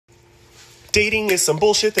Dating is some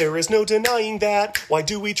bullshit, there is no denying that. Why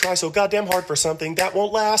do we try so goddamn hard for something that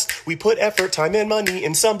won't last? We put effort, time, and money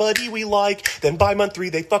in somebody we like. Then by month 3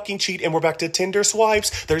 they fucking cheat and we're back to Tinder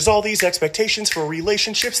swipes. There's all these expectations for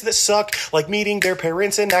relationships that suck, like meeting their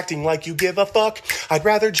parents and acting like you give a fuck. I'd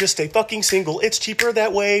rather just stay fucking single, it's cheaper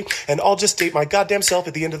that way. And I'll just date my goddamn self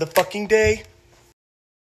at the end of the fucking day.